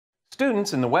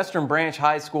Students in the Western Branch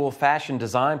High School Fashion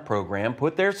Design program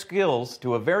put their skills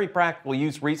to a very practical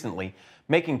use recently,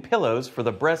 making pillows for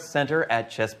the Breast Center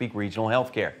at Chesapeake Regional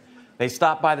Healthcare. They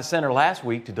stopped by the center last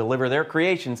week to deliver their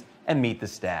creations and meet the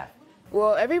staff.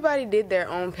 Well, everybody did their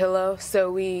own pillow,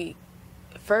 so we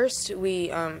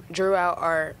drew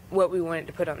out what we wanted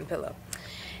to put on the pillow.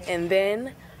 And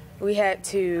then we had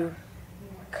to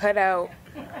cut out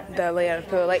the layout of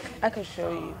the pillow. Like, I could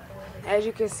show you. As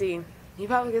you can see, you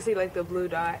probably can see like the blue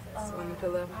dots on the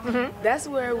pillow. That's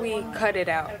where we cut it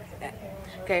out.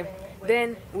 Okay,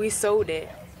 then we sewed it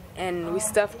and we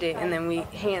stuffed it and then we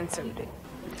hand sewed it.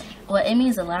 Well, it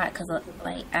means a lot because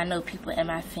I know people in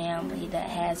my family that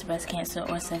has breast cancer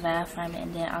or survived from it,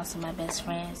 and then also my best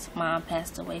friend's mom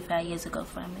passed away 5 years ago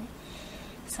from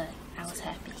it. So I was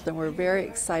happy. And we're very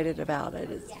excited about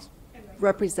it. It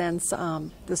represents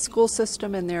the school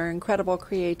system and their incredible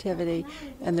creativity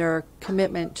and their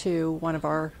commitment to one of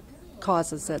our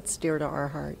causes that's dear to our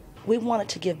heart. We wanted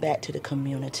to give back to the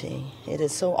community. It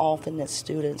is so often that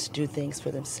students do things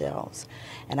for themselves,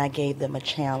 and I gave them a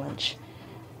challenge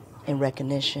in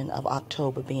recognition of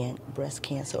October being Breast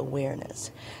Cancer Awareness.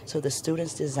 So the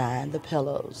students designed the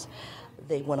pillows.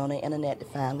 They went on the internet to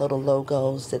find little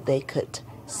logos that they could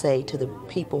say to the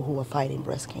people who are fighting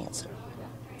breast cancer.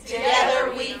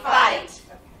 Together we fight.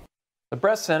 The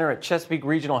Breast Center at Chesapeake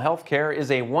Regional Healthcare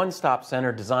is a one-stop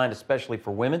center designed especially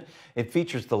for women. It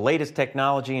features the latest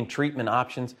technology and treatment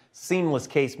options, seamless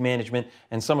case management,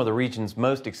 and some of the region's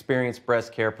most experienced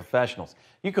breast care professionals.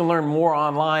 You can learn more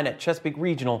online at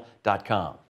chesapeakeregional.com.